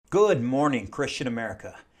Good morning, Christian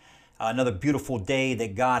America. Another beautiful day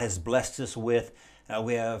that God has blessed us with.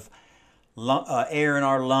 We have air in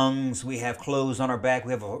our lungs. We have clothes on our back.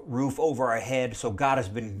 We have a roof over our head. So God has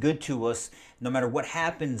been good to us. No matter what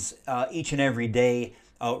happens each and every day,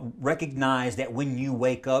 recognize that when you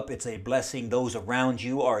wake up, it's a blessing. Those around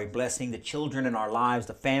you are a blessing. The children in our lives,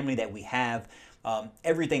 the family that we have,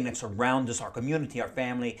 everything that's around us, our community, our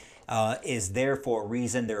family, is there for a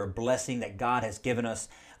reason. They're a blessing that God has given us.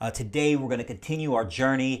 Today, we're going to continue our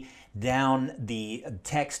journey down the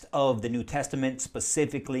text of the New Testament,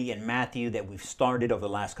 specifically in Matthew, that we've started over the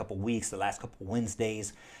last couple weeks, the last couple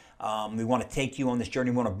Wednesdays. We want to take you on this journey.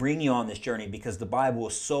 We want to bring you on this journey because the Bible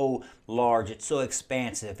is so large, it's so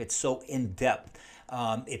expansive, it's so in-depth.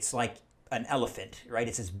 It's like an elephant, right?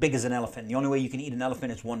 It's as big as an elephant. The only way you can eat an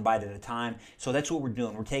elephant is one bite at a time. So that's what we're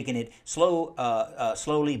doing. We're taking it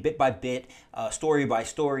slowly, bit by bit, story by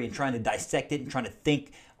story, and trying to dissect it and trying to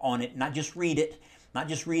think on it, not just read it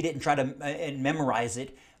and try to and memorize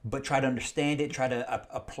it, but try to understand it, try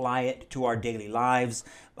to apply it to our daily lives.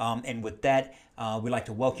 And with that, we'd like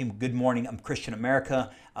to welcome Good Morning, Christian America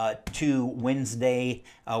to Wednesday.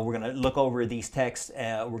 We're going to look over these texts.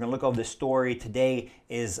 We're going to look over this story. Today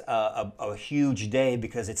is a huge day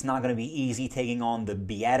because it's not going to be easy taking on the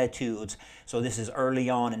Beatitudes. So this is early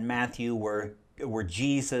on in Matthew where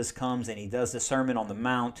Jesus comes and he does the Sermon on the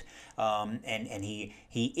Mount, and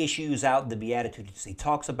he issues out the Beatitudes. He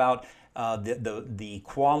talks about the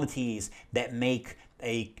qualities that make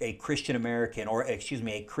a Christian American, or excuse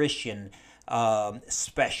me, a Christian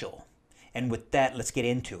special. And with that, let's get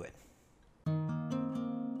into it.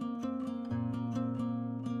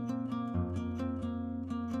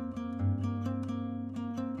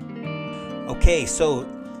 Okay, so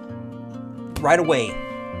right away,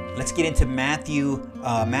 let's get into Matthew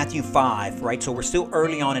 5, right? So we're still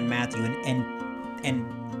early on in Matthew, and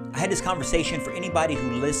I had this conversation for anybody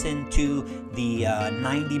who listened to the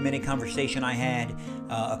 90-minute conversation I had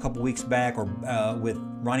a couple weeks back, or with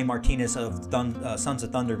Ronnie Martinez of Sons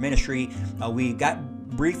of Thunder Ministry. We got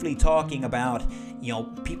briefly talking about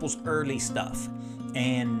people's early stuff,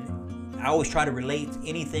 and I always try to relate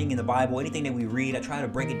anything in the Bible, anything that we read, I try to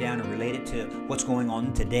break it down and relate it to what's going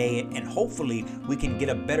on today, and hopefully we can get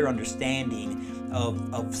a better understanding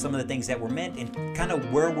of some of the things that were meant and kind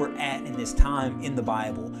of where we're at in this time in the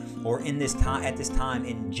Bible, or in this time at this time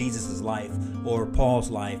in Jesus's life, or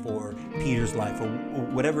Paul's life, or Peter's life, or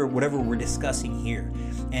whatever we're discussing here.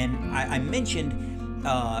 And I mentioned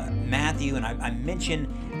Matthew, and I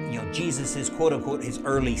mentioned Jesus's quote unquote his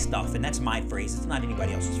early stuff, and that's my phrase. It's not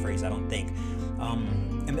anybody else's phrase, I don't think.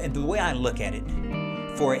 And the way I look at it,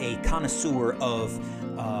 for a connoisseur of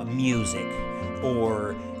music,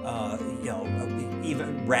 or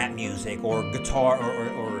even rap music, or guitar,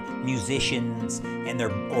 or musicians and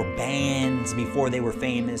or bands before they were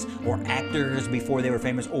famous, or actors before they were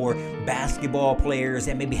famous, or basketball players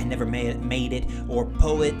that maybe had never made it, or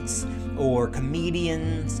poets, or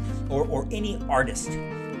comedians, or any artist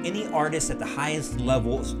at the highest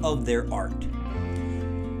levels of their art.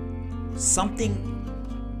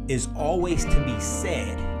 Something is always to be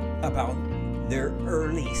said about their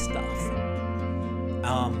early stuff.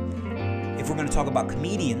 If we're going to talk about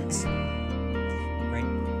comedians, right?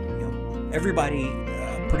 Everybody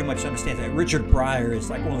pretty much understands that Richard Pryor is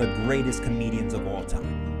like one of the greatest comedians of all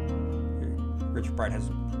time. Richard Pryor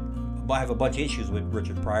I have a bunch of issues with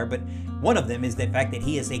Richard Pryor, but one of them is the fact that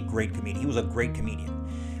he is a great comedian. He was a great comedian.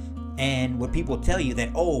 And when people tell you that,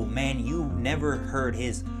 oh man, you never heard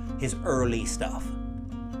his early stuff.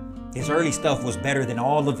 His early stuff was better than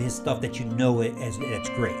all of his stuff that that's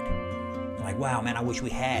great. Like, wow, man, I wish we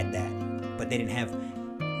had that. But they didn't have,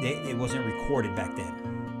 it wasn't recorded back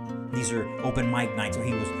then. These are open mic nights, so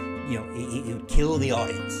he was, he would kill the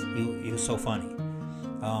audience. He was so funny.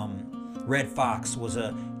 Red Fox was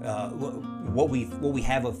what we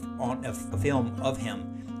have on a film of him.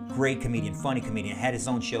 Great comedian, funny comedian, had his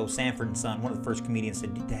own show, Sanford and Son, one of the first comedians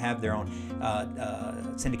to have their own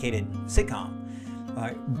syndicated sitcom.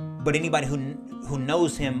 But anybody who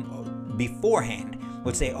knows him beforehand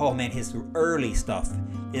would say, oh man, his early stuff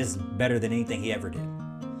is better than anything he ever did.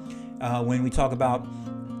 When we talk about,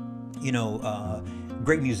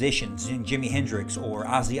 great musicians, Jimi Hendrix, or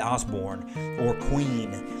Ozzy Osbourne, or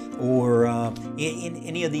Queen, or in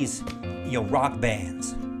any of these, rock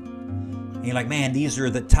bands, and you're like, man, these are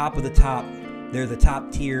the top of the top. They're the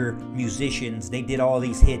top tier musicians. They did all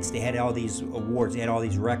these hits. They had all these awards. They had all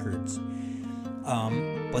these records.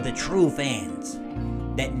 But the true fans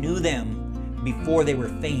that knew them before they were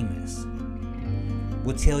famous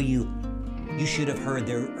will tell you should have heard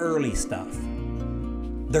their early stuff,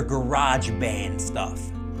 their garage band stuff.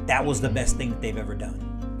 that was the best thing that they've ever done.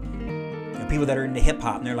 People that are into hip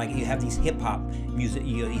hop, and they're like, you have these hip hop music,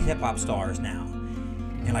 these hip hop stars now,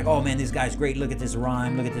 and like, oh man, this guy's great. Look at this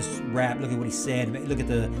rhyme. Look at this rap. Look at what he said. Look at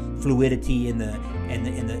the fluidity and the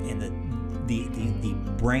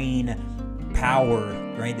brain power,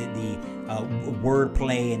 right? The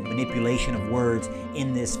wordplay and manipulation of words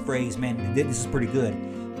in this phrase. Man, this is pretty good.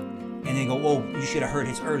 And they go, oh, you should have heard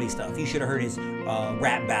his early stuff. You should have heard his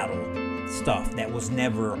rap battle stuff that was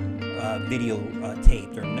never video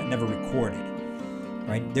taped or never recorded,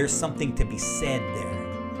 right? There's something to be said there,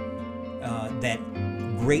 that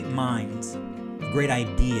great minds, great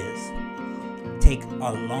ideas take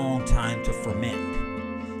a long time to ferment,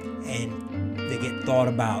 and they get thought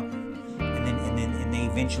about, and they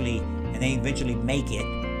eventually make it,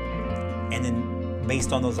 and then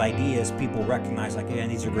based on those ideas, people recognize, like, yeah,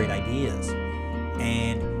 these are great ideas,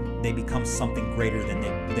 and they become something greater than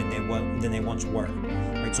they once were,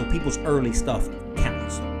 right? So people's early stuff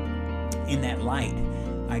counts. In that light,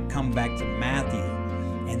 I come back to Matthew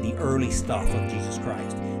and the early stuff of Jesus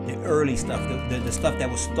Christ, the early stuff, the stuff that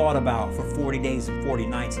was thought about for 40 days and 40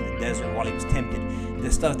 nights in the desert while he was tempted,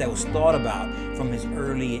 the stuff that was thought about from his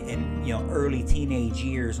early teenage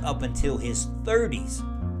years up until his 30s.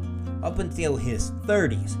 Up until his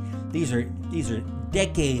 30s, these are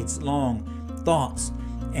decades long thoughts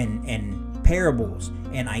and parables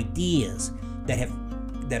and ideas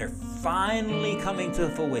that are finally coming to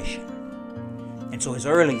fruition. And so his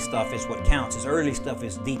early stuff is what counts. His early stuff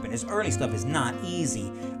is deep, and his early stuff is not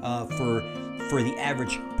easy for the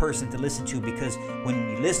average person to listen to, because when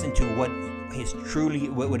you listen to what his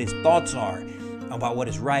thoughts are about what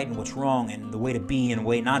is right and what's wrong, and the way to be and the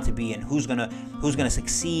way not to be, and who's gonna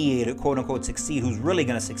succeed, quote unquote succeed, who's really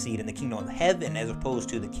gonna succeed in the kingdom of heaven as opposed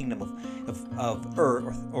to the kingdom of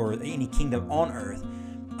earth, or any kingdom on earth,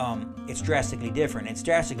 it's drastically different. It's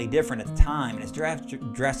drastically different at the time, and it's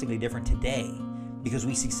drastically different today, because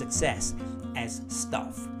we see success as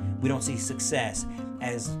stuff. We don't see success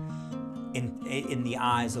as in the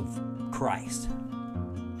eyes of Christ.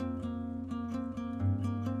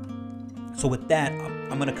 So with that,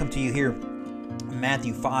 I'm going to come to you here in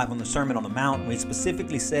Matthew 5 on the Sermon on the Mount, where it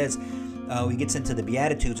specifically says, he gets into the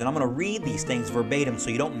Beatitudes, and I'm going to read these things verbatim so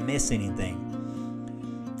you don't miss anything.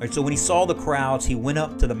 All right, so when he saw the crowds, he went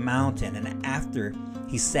up to the mountain, and after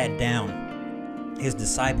he sat down, his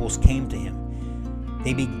disciples came to him.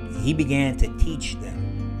 He began to teach them.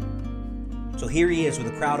 So here he is with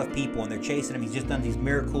a crowd of people, and they're chasing him. He's just done these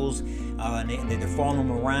miracles, and they're following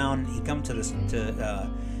him around. He comes to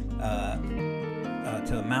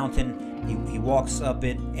a mountain. He walks up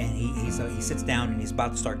it, and he sits down, and he's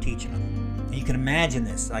about to start teaching them. And you can imagine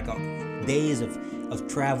this, like days of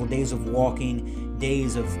travel, days of walking,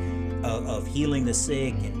 days of healing the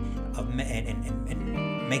sick, and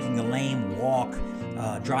making the lame walk,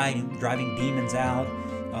 driving demons out,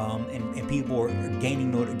 and people are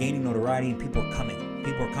gaining notoriety, and people are coming.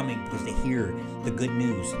 People are coming because they hear the good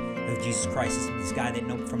news of Jesus Christ, this guy that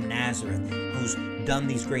know from Nazareth, who's done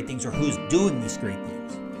these great things, or who's doing these great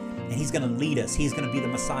things. And he's going to lead us. He's going to be the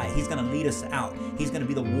Messiah. He's going to lead us out. He's going to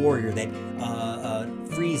be the warrior that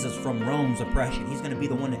frees us from Rome's oppression. He's going to be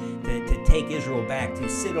the one to take Israel back, to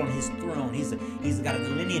sit on his throne. He's got a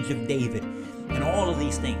lineage of David, and all of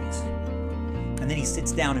these things. And then he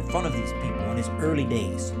sits down in front of these people in his early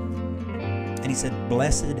days, and he said,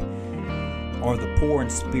 "Blessed are the poor in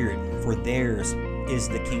spirit, for theirs is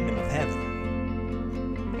the kingdom of heaven.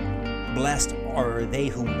 Blessed are they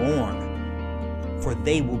who mourn, for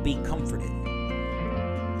they will be comforted.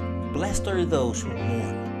 Blessed are those who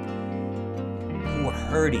mourn, who are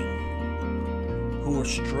hurting, who are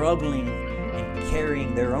struggling and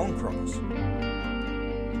carrying their own cross,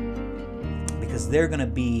 because they're going to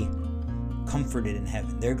be comforted in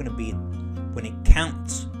heaven. They're going to be, when it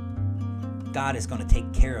counts, God is going to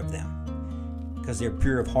take care of them, because they're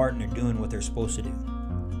pure of heart and they're doing what they're supposed to do.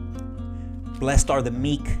 Blessed are the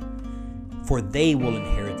meek, for they will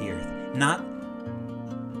inherit the earth." Not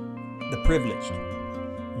the privileged,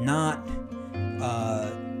 not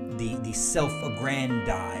the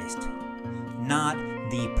self-aggrandized, not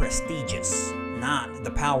the prestigious, not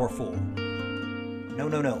the powerful.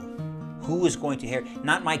 No. Who is going to inherit?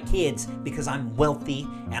 Not my kids, because I'm wealthy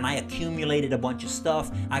and I accumulated a bunch of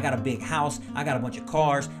stuff. I got a big house. I got a bunch of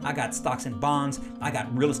cars. I got stocks and bonds. I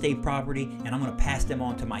got real estate property, and I'm going to pass them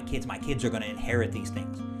on to my kids. My kids are going to inherit these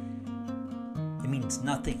things. It means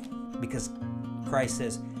nothing, because Christ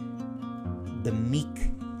says the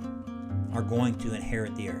meek are going to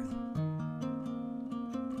inherit the earth.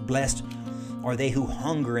 Blessed are they who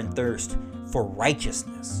hunger and thirst for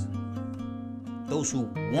righteousness. Those who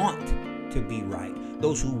want to be right,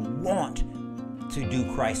 those who want to do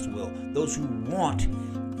Christ's will, those who want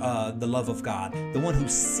the love of God, the one who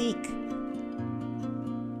seek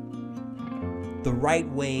the right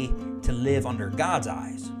way to live under God's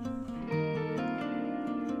eyes,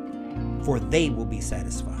 for they will be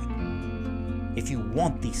satisfied. If you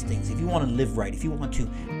want these things, if you want to live right, if you want to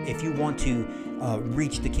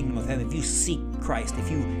reach the kingdom of heaven, if you seek Christ, if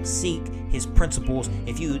you seek His principles,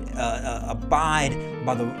 if you abide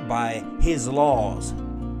by His laws,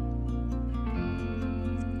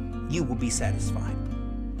 you will be satisfied.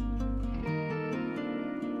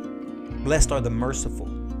 Blessed are the merciful,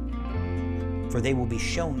 for they will be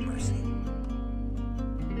shown mercy.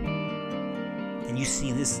 And you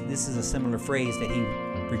see this is a similar phrase that he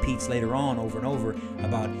repeats later on over and over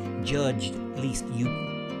about judged lest you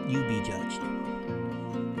be judged.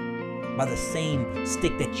 By the same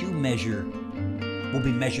stick that you measure will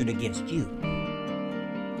be measured against you.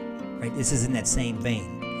 Right? This is in that same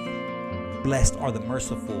vein. Blessed are the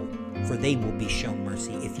merciful, for they will be shown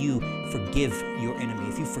mercy. If you forgive your enemy,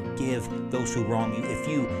 if you forgive those who wrong you, if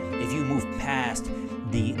you move past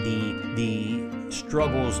the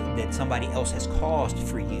struggles that somebody else has caused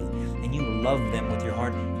for you, and you love them with your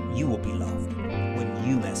heart, you will be loved when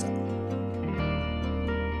you mess up.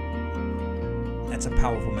 That's a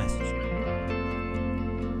powerful message.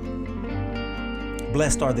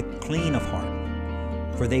 Blessed are the clean of heart,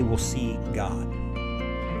 for they will see God.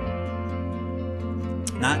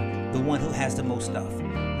 Not the one who has the most stuff,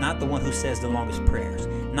 not the one who says the longest prayers,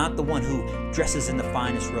 not the one who dresses in the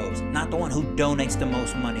finest robes, not the one who donates the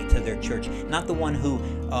most money to their church, not the one who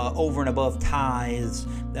over and above tithes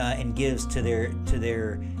and gives to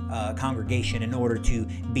their congregation in order to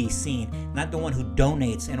be seen, not the one who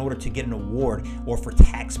donates in order to get an award or for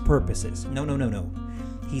tax purposes. No.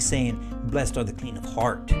 He's saying, blessed are the clean of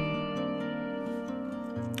heart,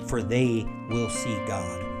 for they will see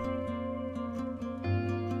God.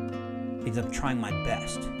 Because I'm trying my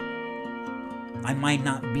best. I might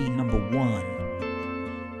not be number one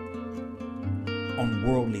on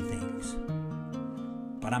worldly things,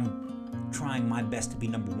 but I'm trying my best to be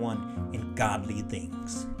number one in godly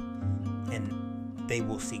things. And they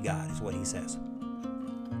will see God, is what he says.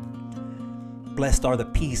 Blessed are the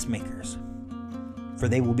peacemakers, for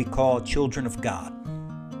they will be called children of God.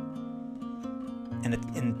 And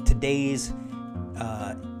in today's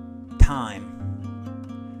time,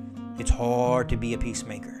 it's hard to be a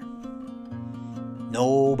peacemaker.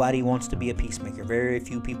 Nobody wants to be a peacemaker. Very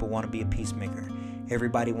few people want to be a peacemaker.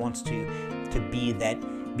 Everybody wants to be that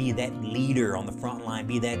leader on the front line,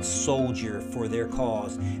 be that soldier for their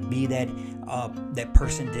cause, be that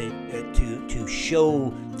person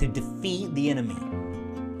to defeat the enemy.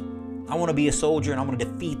 I want to be a soldier and I want to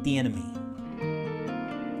defeat the enemy.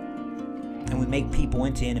 And we make people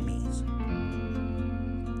into enemies.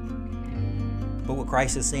 But what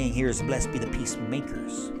Christ is saying here is, blessed be the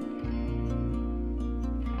peacemakers,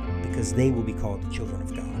 because they will be called the children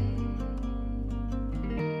of God.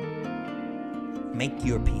 Make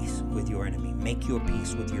your peace with your enemy. Make your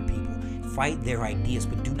peace with your people. Fight their ideas,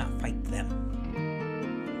 but do not fight them.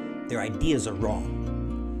 Their ideas are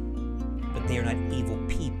wrong, but they are not evil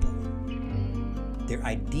people. Their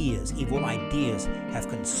ideas, evil ideas, have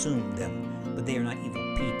consumed them, but they are not evil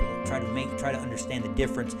people. Try to understand the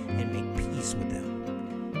difference and make peace with them,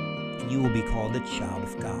 and you will be called the child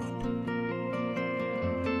of God.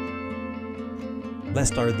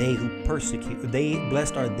 Blessed are they who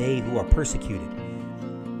blessed are they who are persecuted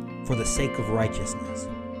for the sake of righteousness,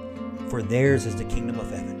 for theirs is the kingdom of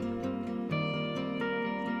heaven.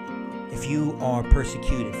 If you are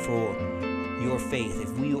persecuted for your faith,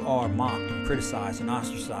 if you are mocked and criticized and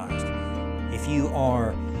ostracized, if you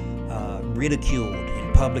are ridiculed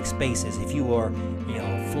in public spaces, if you are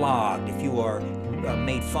flogged, if you are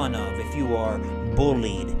made fun of, if you are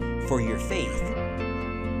bullied for your faith,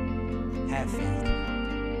 have faith,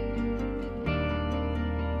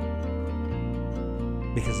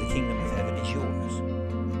 because the kingdom of heaven is yours.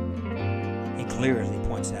 He clearly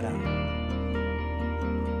points that out.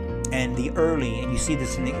 And you see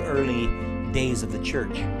this in the early days of the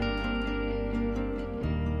church,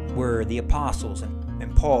 where the apostles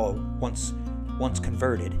and Paul, once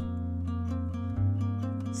converted,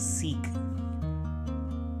 seek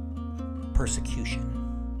persecution.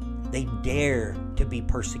 They dare to be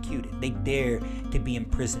persecuted. They dare to be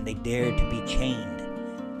imprisoned. They dare to be chained.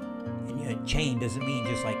 And chained doesn't mean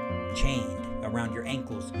just like chained around your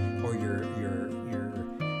ankles or your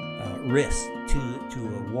wrists to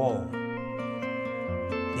a wall.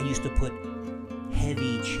 They used to put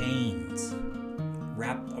heavy chains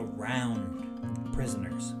wrapped around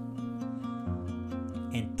prisoners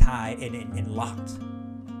and tied and locked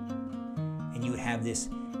have this,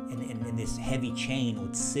 and this heavy chain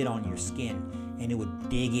would sit on your skin, and it would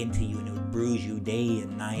dig into you, and it would bruise you day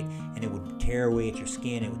and night, and it would tear away at your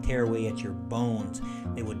skin. It would tear away at your bones.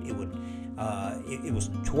 It was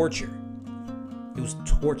torture. It was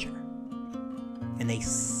torture, and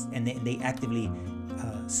they actively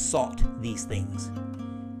sought these things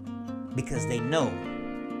because they know.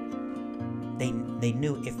 They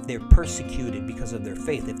knew if they're persecuted because of their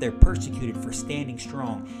faith, if they're persecuted for standing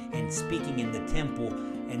strong and speaking in the temple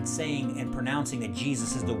and saying and pronouncing that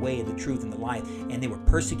Jesus is the way, the truth, and the life, and they were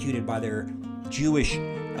persecuted by their Jewish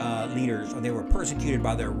leaders, or they were persecuted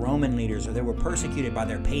by their Roman leaders, or they were persecuted by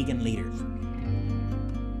their pagan leaders,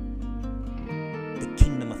 the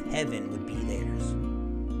kingdom of heaven would be theirs.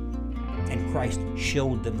 And Christ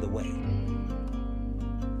showed them the way.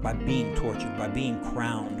 By being tortured, by being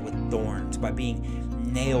crowned with thorns, by being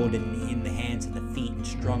nailed in the hands and the feet and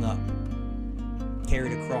strung up,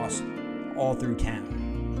 carried across all through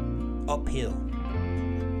town, uphill,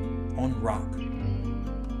 on rock,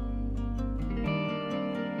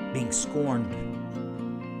 being scorned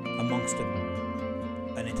amongst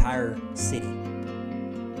an entire city.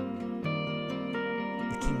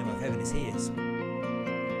 The kingdom of heaven is his.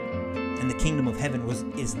 And the kingdom of heaven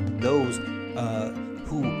is those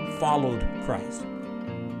who followed Christ.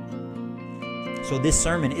 So this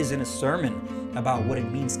sermon isn't a sermon about what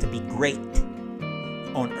it means to be great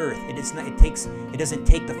on earth. It doesn't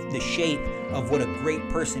take the shape of what a great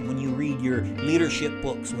person. When you read your leadership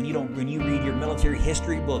books, when you read your military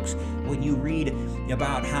history books, when you read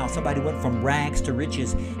about how somebody went from rags to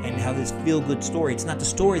riches and how this feel-good story, it's not the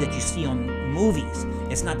story that you see on movies.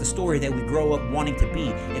 It's not the story that we grow up wanting to be.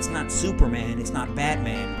 It's not Superman. It's not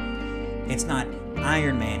Batman. It's not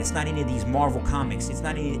Iron Man. It's not any of these Marvel comics. It's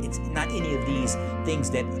not any of these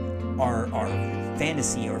things that are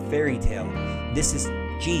fantasy or fairy tale. This is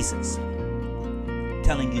Jesus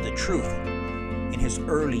telling you the truth in his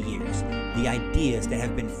early years, the ideas that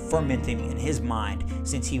have been fermenting in his mind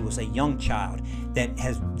since he was a young child, that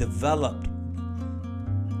has developed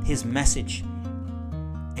his message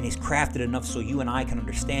and is crafted enough so you and I can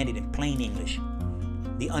understand it in plain English.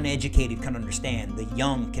 The uneducated can understand, the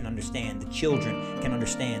young can understand, the children can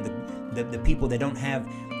understand, the people that don't have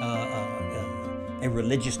a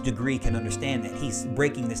religious degree can understand that. He's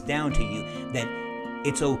breaking this down to you, that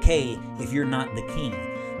it's okay if you're not the king.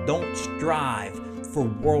 Don't strive for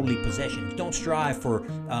worldly possessions. Don't strive for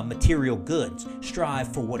material goods.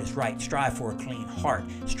 Strive for what is right. Strive for a clean heart.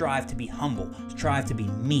 Strive to be humble. Strive to be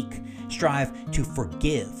meek. Strive to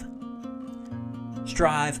forgive.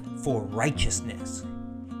 Strive for righteousness.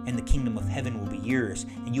 And the kingdom of heaven will be yours,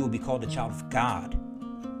 and you will be called a child of God.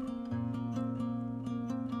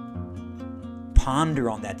 Ponder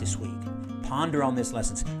on that this week. Ponder on this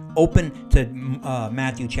lessons. Open to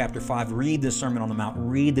Matthew chapter 5. Read the Sermon on the Mount.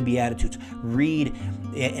 Read the Beatitudes. Read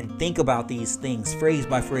and think about these things, phrase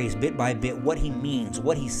by phrase, bit by bit, what he means,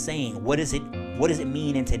 what he's saying. What does it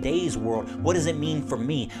mean in today's world? What does it mean for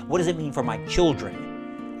me? What does it mean for my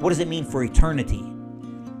children? What does it mean for eternity?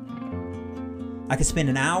 We could spend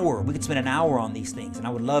an hour on these things, and I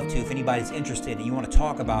would love to, if anybody's interested and you want to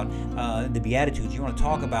talk about the Beatitudes, you want to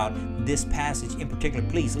talk about this passage in particular,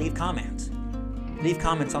 please leave comments. Leave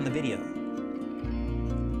comments on the video.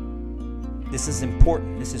 This is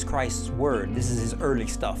important. This is Christ's word. This is his early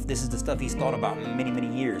stuff. This is the stuff he's thought about in many,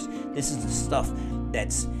 many years. This is the stuff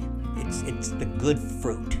it's the good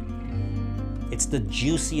fruit. It's the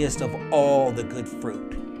juiciest of all the good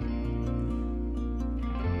fruit.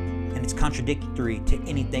 And it's contradictory to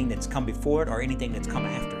anything that's come before it or anything that's come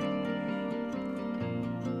after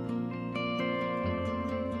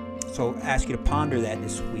it. So I ask you to ponder that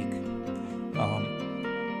this week.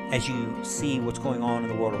 As you see what's going on in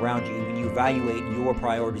the world around you, when you evaluate your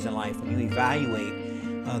priorities in life, when you evaluate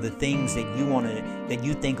the things that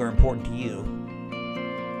you think are important to you,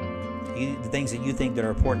 the things that you think that are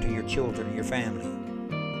important to your children and your family.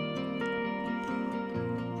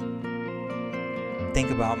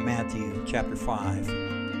 Think about Matthew chapter 5, the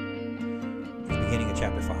beginning of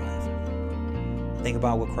chapter 5. Think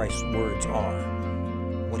about what Christ's words are,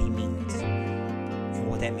 what he means, and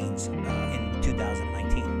what that means in 2019.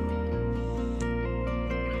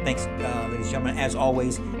 Thanks, ladies and gentlemen. As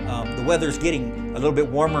always, the weather's getting a little bit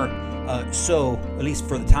warmer, so at least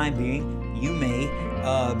for the time being, you may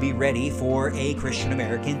be ready for a Christian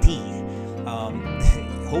American tea.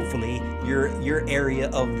 hopefully your area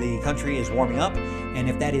of the country is warming up. And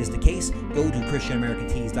if that is the case, go to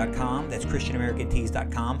ChristianAmericanTees.com. That's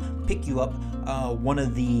ChristianAmericanTees.com. Pick you up one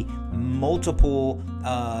of the multiple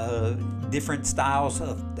different styles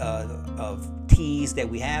of tees that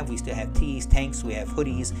we have. We still have tees, tanks, we have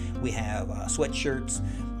hoodies, we have sweatshirts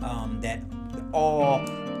that all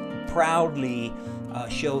proudly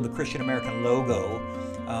show the Christian American logo,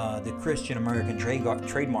 the Christian American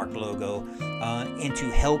trademark logo, and to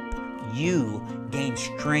help you gain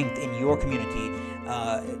strength in your community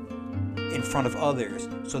in front of others,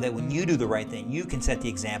 so that when you do the right thing, you can set the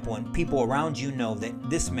example and people around you know that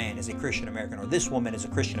this man is a Christian American or this woman is a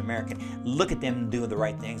Christian American. Look at them do the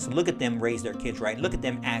right things. Look at them raise their kids right. Look at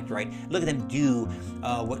them act right. Look at them do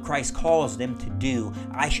what Christ calls them to do.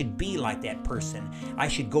 I should be like that person. I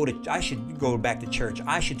should go back to church.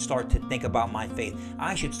 I should start to think about my faith.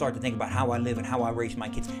 I should start to think about how I live and how I raise my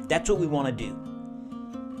kids. That's what we want to do.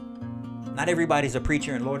 Not everybody's a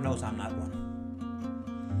preacher, and Lord knows I'm not one.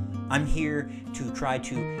 I'm here to try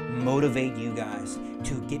to motivate you guys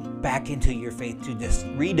to get back into your faith, to just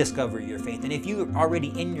rediscover your faith. And if you're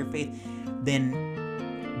already in your faith, then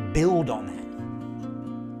build on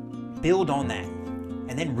that. Build on that.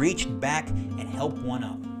 And then reach back and help one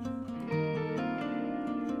up.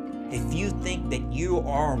 If you think that you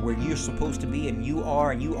are where you're supposed to be, and you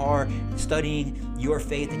are studying your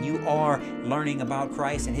faith, and you are learning about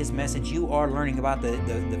Christ and His message, you are learning about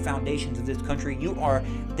the foundations of this country, you are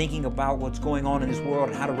thinking about what's going on in this world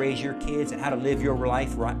and how to raise your kids and how to live your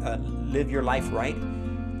life right.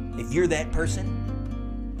 If you're that person,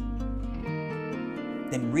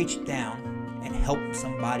 then reach down and help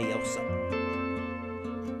somebody else up.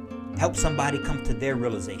 Help somebody come to their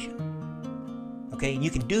realization. Okay, and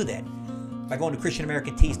you can do that by going to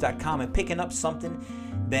ChristianAmericanTees.com and picking up something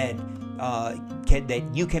that that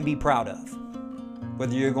you can be proud of.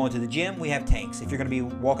 Whether you're going to the gym, we have tanks. If you're going to be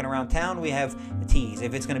walking around town, we have tees.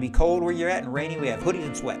 If it's going to be cold where you're at and rainy, we have hoodies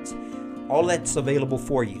and sweats. All that's available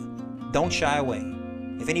for you. Don't shy away.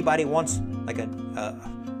 If anybody wants like a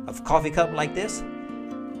coffee cup like this,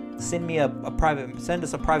 send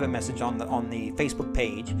us a private message on the Facebook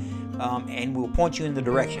page, and we'll point you in the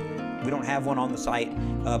direction. We don't have one on the site,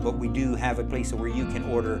 but we do have a place where you can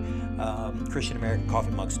order Christian American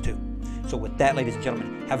coffee mugs too. So with that, ladies and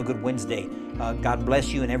gentlemen, have a good Wednesday. God bless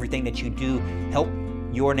you in everything that you do. Help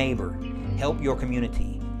your neighbor. Help your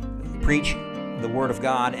community. Preach the Word of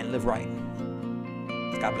God and live right.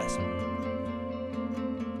 God bless.